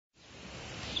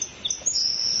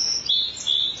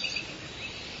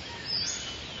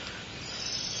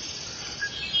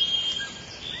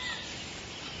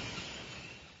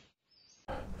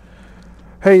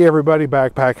Hey everybody,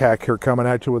 Backpack Hack here coming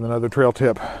at you with another trail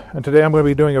tip. And today I'm going to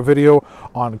be doing a video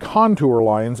on contour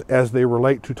lines as they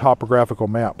relate to topographical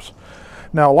maps.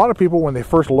 Now a lot of people when they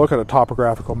first look at a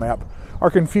topographical map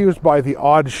are confused by the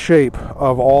odd shape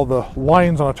of all the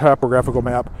lines on a topographical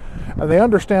map, and they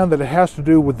understand that it has to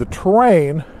do with the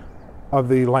terrain of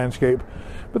the landscape,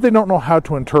 but they don't know how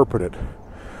to interpret it.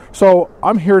 So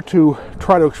I'm here to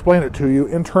try to explain it to you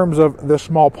in terms of this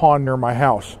small pond near my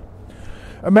house.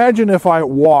 Imagine if I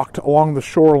walked along the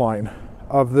shoreline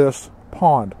of this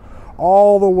pond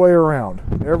all the way around,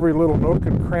 every little nook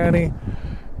and cranny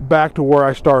back to where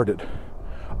I started.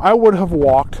 I would have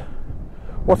walked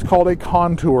what's called a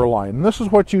contour line. And this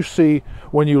is what you see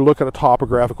when you look at a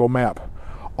topographical map.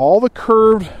 All the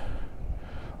curved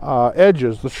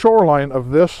edges, the shoreline of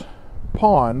this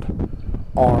pond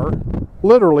are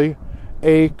literally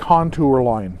a contour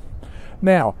line.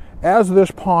 Now, as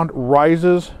this pond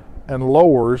rises and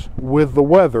lowers with the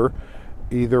weather,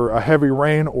 either a heavy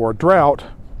rain or a drought,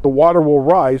 the water will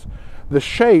rise. The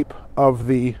shape of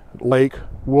the lake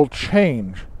will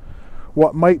change.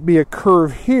 What might be a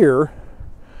curve here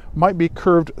might be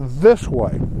curved this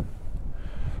way.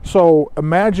 So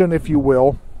imagine, if you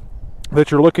will,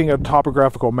 that you're looking at a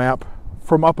topographical map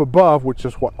from up above, which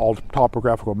is what all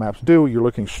topographical maps do. You're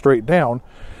looking straight down.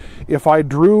 If I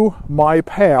drew my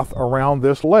path around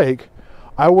this lake,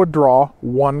 I would draw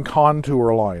one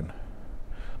contour line.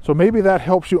 So maybe that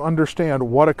helps you understand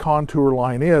what a contour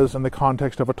line is in the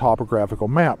context of a topographical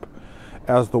map.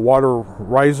 As the water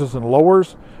rises and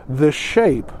lowers, the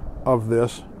shape of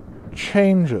this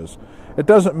changes. It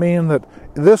doesn't mean that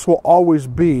this will always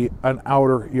be an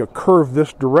outer curve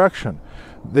this direction.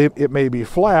 It may be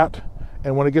flat,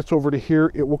 and when it gets over to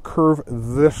here, it will curve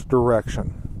this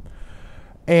direction.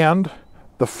 And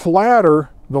the flatter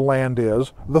the land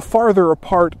is, the farther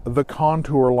apart the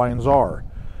contour lines are.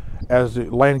 As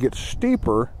the land gets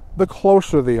steeper, the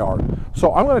closer they are.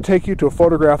 So I'm going to take you to a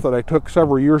photograph that I took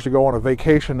several years ago on a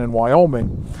vacation in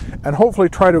Wyoming, and hopefully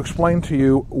try to explain to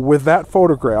you with that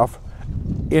photograph,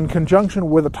 in conjunction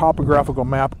with a topographical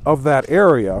map of that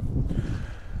area.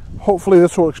 Hopefully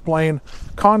this will explain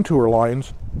contour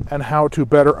lines and how to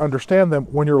better understand them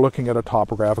when you're looking at a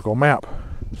topographical map.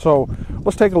 So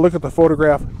let's take a look at the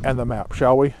photograph and the map,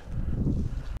 shall we?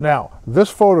 Now, this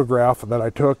photograph that I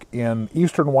took in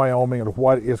eastern Wyoming at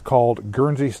what is called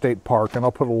Guernsey State Park, and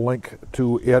I'll put a link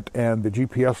to it and the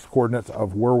GPS coordinates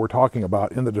of where we're talking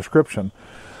about in the description.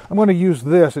 I'm going to use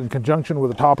this in conjunction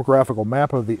with a topographical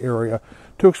map of the area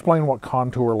to explain what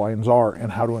contour lines are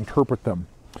and how to interpret them.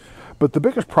 But the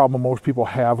biggest problem most people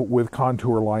have with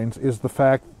contour lines is the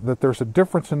fact that there's a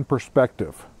difference in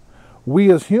perspective.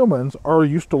 We as humans are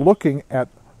used to looking at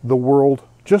the world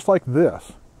just like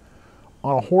this,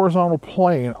 on a horizontal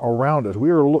plane around us. We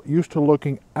are used to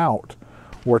looking out,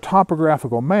 where a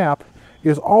topographical map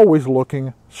is always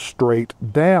looking straight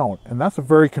down. And that's a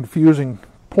very confusing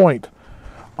point.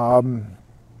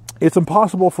 It's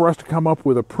impossible for us to come up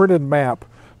with a printed map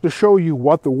to show you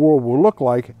what the world will look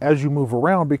like as you move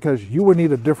around, because you would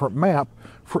need a different map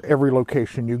for every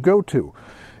location you go to.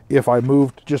 If I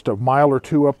moved just a mile or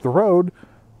two up the road,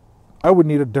 I would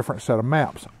need a different set of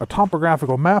maps. A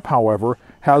topographical map, however,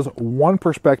 has one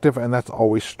perspective, and that's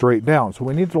always straight down. So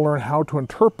we need to learn how to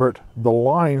interpret the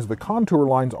lines, the contour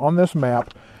lines on this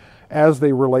map as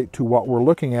they relate to what we're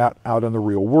looking at out in the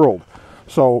real world.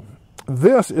 So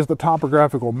this is the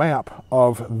topographical map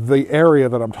of the area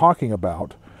that I'm talking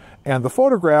about, and the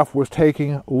photograph was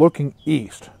taken looking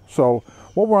east. So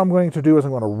what I'm going to do is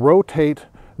I'm going to rotate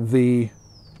the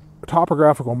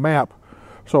topographical map,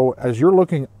 so as you're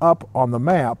looking up on the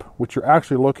map, which you're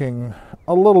actually looking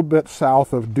a little bit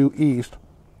south of due east,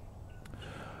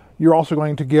 you're also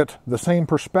going to get the same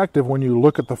perspective when you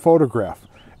look at the photograph.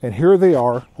 And here they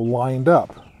are lined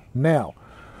up. Now,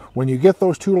 when you get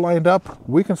those two lined up,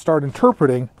 we can start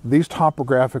interpreting these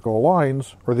topographical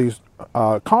lines, or these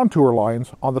contour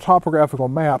lines on the topographical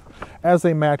map as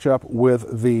they match up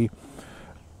with the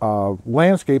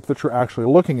landscape that you're actually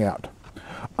looking at.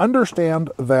 Understand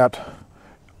that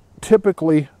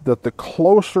typically that the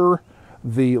closer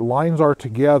the lines are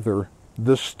together,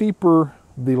 the steeper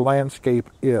the landscape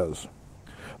is.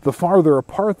 The farther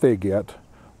apart they get,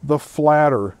 the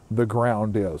flatter the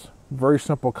ground is. Very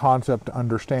simple concept to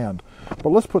understand. But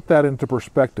let's put that into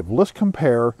perspective. Let's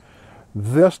compare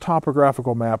this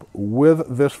topographical map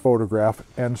with this photograph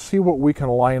and see what we can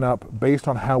line up based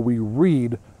on how we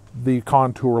read the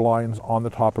contour lines on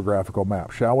the topographical map,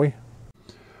 shall we?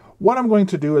 What I'm going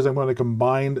to do is I'm going to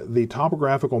combine the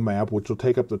topographical map, which will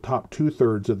take up the top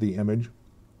 2/3 of the image,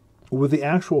 with the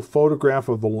actual photograph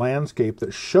of the landscape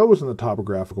that shows in the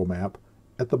topographical map,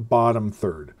 at the bottom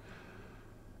third.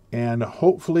 And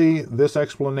hopefully this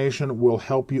explanation will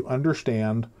help you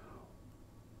understand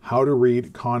how to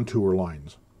read contour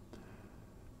lines.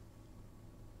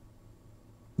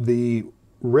 The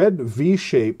red V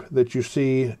shape that you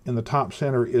see in the top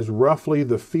center is roughly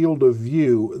the field of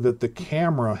view that the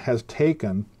camera has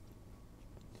taken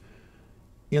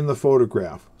in the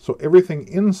photograph. So everything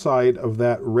inside of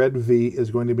that red V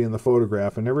is going to be in the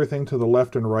photograph, and everything to the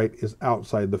left and right is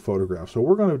outside the photograph. So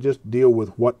we're going to just deal with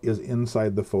what is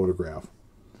inside the photograph.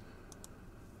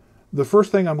 The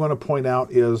first thing I'm going to point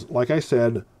out is, like I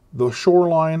said, the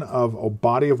shoreline of a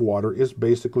body of water is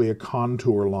basically a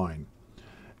contour line.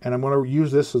 And I'm going to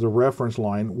use this as a reference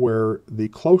line where the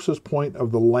closest point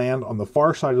of the land on the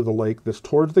far side of the lake that's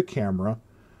towards the camera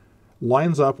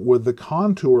lines up with the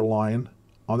contour line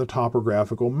on the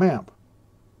topographical map.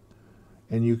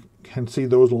 And you can see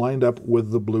those lined up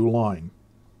with the blue line.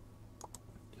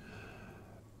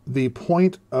 The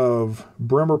point of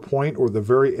Bremer Point, or the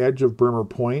very edge of Bremer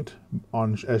Point,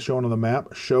 as shown on the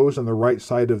map, shows on the right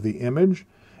side of the image.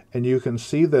 And you can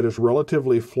see that it's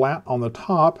relatively flat on the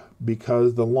top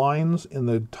because the lines in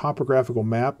the topographical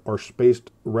map are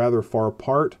spaced rather far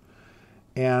apart.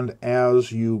 And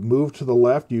as you move to the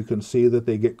left, you can see that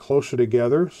they get closer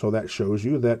together, so that shows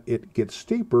you that it gets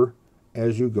steeper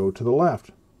as you go to the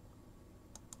left.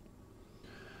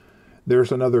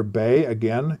 There's another bay,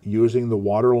 again, using the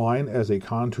water line as a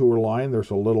contour line.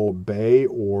 There's a little bay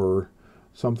or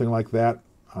something like that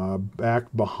back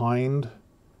behind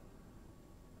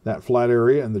that flat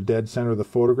area in the dead center of the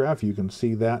photograph. You can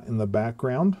see that in the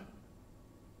background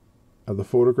of the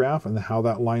photograph and how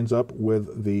that lines up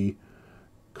with the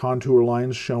contour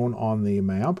lines shown on the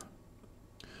map.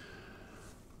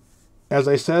 As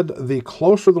I said, the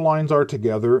closer the lines are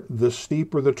together, the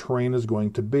steeper the terrain is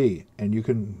going to be. And you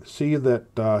can see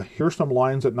that here's some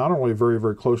lines that not only are very,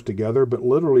 very close together, but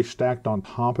literally stacked on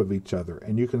top of each other.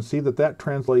 And you can see that that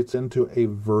translates into a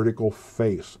vertical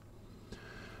face.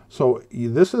 So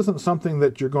this isn't something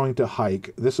that you're going to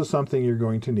hike. This is something you're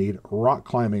going to need rock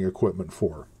climbing equipment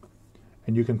for.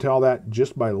 And you can tell that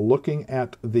just by looking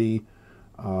at the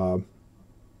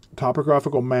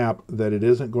topographical map, that it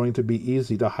isn't going to be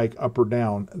easy to hike up or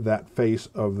down that face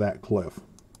of that cliff.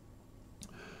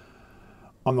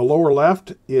 On the lower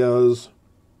left is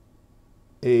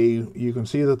you can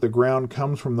see that the ground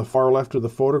comes from the far left of the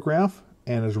photograph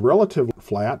and is relatively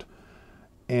flat.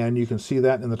 And you can see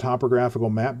that in the topographical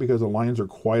map because the lines are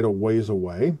quite a ways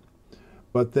away.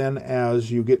 But then as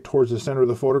you get towards the center of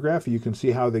the photograph, you can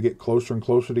see how they get closer and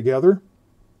closer together.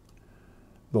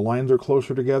 The lines are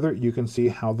closer together. You can see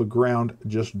how the ground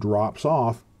just drops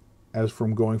off as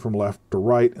from going from left to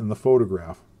right in the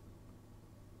photograph.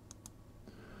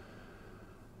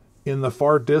 In the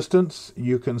far distance,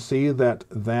 you can see that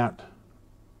that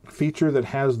feature that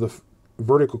has the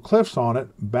vertical cliffs on it,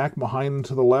 back behind and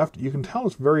to the left, you can tell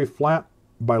it's very flat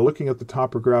by looking at the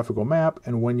topographical map.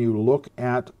 And when you look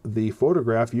at the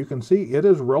photograph, you can see it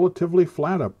is relatively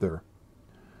flat up there.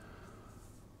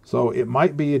 So it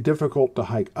might be difficult to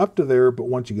hike up to there, but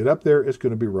once you get up there, it's going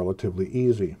to be relatively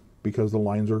easy because the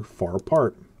lines are far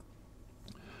apart.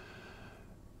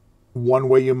 One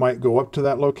way you might go up to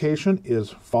that location is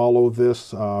follow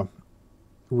this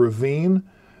ravine.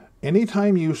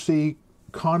 Anytime you see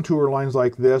contour lines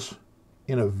like this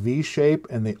in a V shape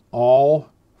and they all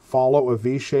follow a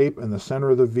V shape and the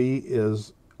center of the V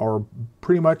are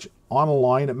pretty much on a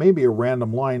line, it may be a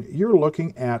random line, you're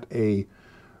looking at a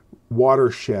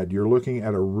watershed. You're looking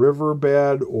at a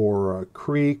riverbed or a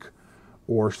creek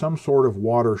or some sort of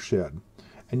watershed.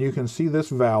 And you can see this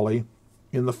valley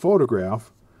in the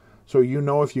photograph. So you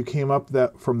know if you came up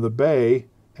that from the bay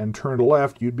and turned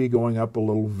left, you'd be going up a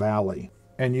little valley.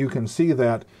 And you can see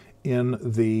that in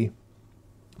the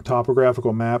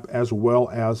topographical map as well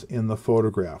as in the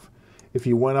photograph. If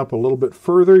you went up a little bit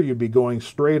further, you'd be going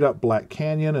straight up Black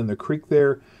Canyon and the creek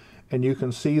there. And you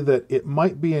can see that it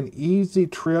might be an easy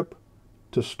trip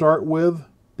to start with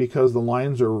because the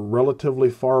lines are relatively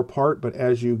far apart, but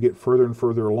as you get further and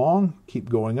further along, keep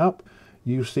going up,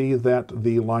 you see that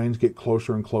the lines get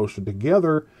closer and closer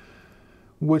together,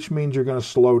 which means you're going to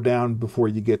slow down before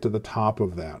you get to the top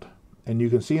of that. And you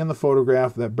can see in the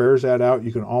photograph that bears that out.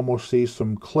 You can almost see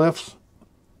some cliffs,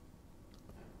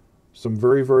 some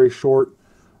very, very short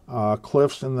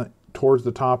cliffs towards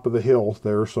the top of the hill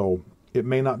there, so it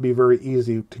may not be very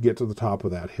easy to get to the top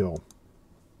of that hill.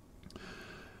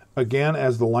 Again,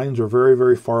 as the lines are very,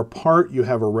 very far apart, you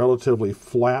have a relatively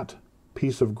flat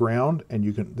piece of ground, and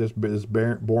this is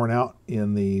borne out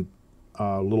in the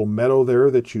little meadow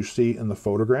there that you see in the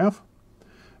photograph.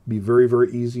 Be very, very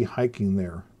easy hiking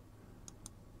there.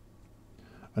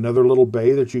 Another little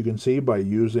bay that you can see by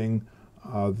using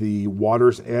the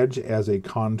water's edge as a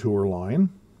contour line.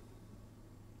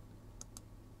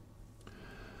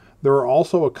 There are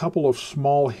also a couple of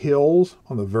small hills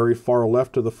on the very far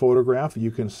left of the photograph. You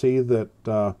can see that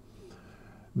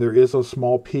there is a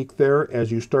small peak there. As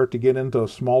you start to get into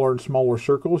smaller and smaller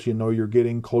circles, you know you're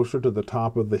getting closer to the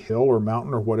top of the hill or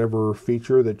mountain or whatever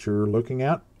feature that you're looking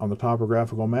at on the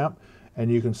topographical map.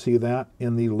 And you can see that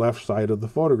in the left side of the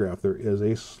photograph. There is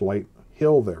a slight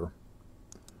hill there.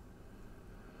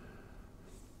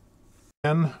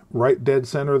 And right dead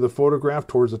center of the photograph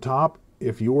towards the top,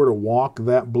 if you were to walk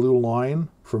that blue line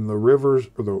from the rivers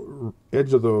or the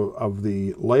edge of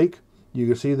the lake, you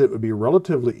can see that it would be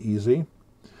relatively easy.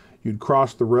 You'd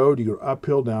cross the road, you go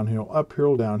uphill, down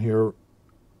here,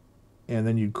 and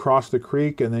then you'd cross the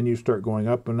creek, and then you start going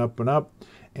up and up and up,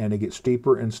 and it gets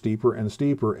steeper and steeper and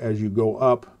steeper as you go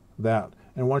up that.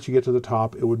 And once you get to the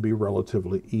top, it would be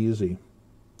relatively easy.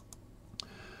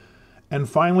 And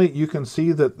finally, you can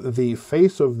see that the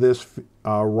face of this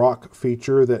rock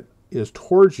feature that is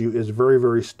towards you is very,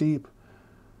 very steep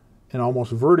and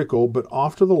almost vertical, but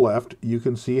off to the left, you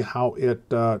can see how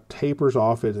it tapers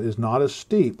off. It is not as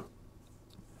steep.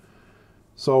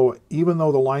 So even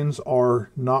though the lines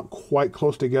are not quite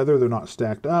close together, they're not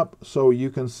stacked up, so you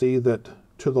can see that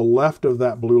to the left of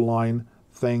that blue line,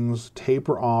 things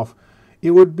taper off.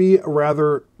 It would be a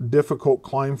rather difficult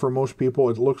climb for most people.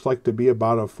 It looks like to be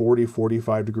about a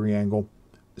 40-45 degree angle.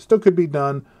 It still could be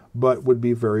done, but would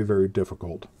be very, very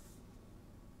difficult.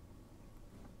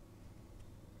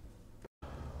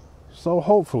 So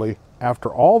hopefully, after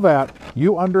all that,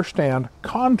 you understand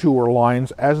contour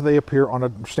lines as they appear on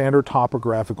a standard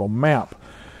topographical map.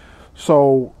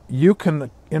 So you can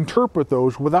interpret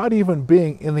those without even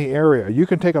being in the area. You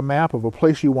can take a map of a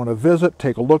place you want to visit,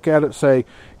 take a look at it, say,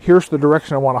 here's the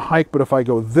direction I want to hike, but if I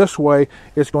go this way,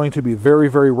 it's going to be very,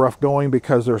 very rough going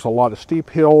because there's a lot of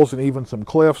steep hills and even some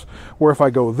cliffs, where if I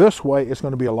go this way, it's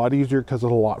going to be a lot easier because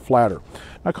it's a lot flatter.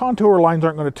 Now, contour lines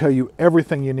aren't going to tell you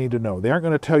everything you need to know. They aren't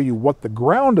going to tell you what the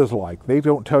ground is like. They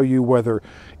don't tell you whether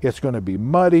it's going to be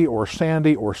muddy or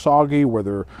sandy or soggy,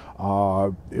 whether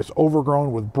it's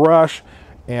overgrown with brush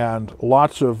and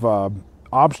lots of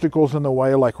obstacles in the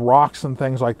way, like rocks and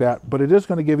things like that. But it is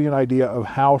going to give you an idea of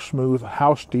how smooth,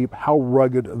 how steep, how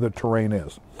rugged the terrain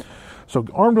is. So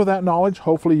armed with that knowledge,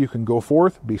 hopefully you can go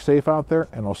forth, be safe out there,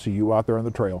 and I'll see you out there on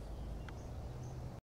the trail.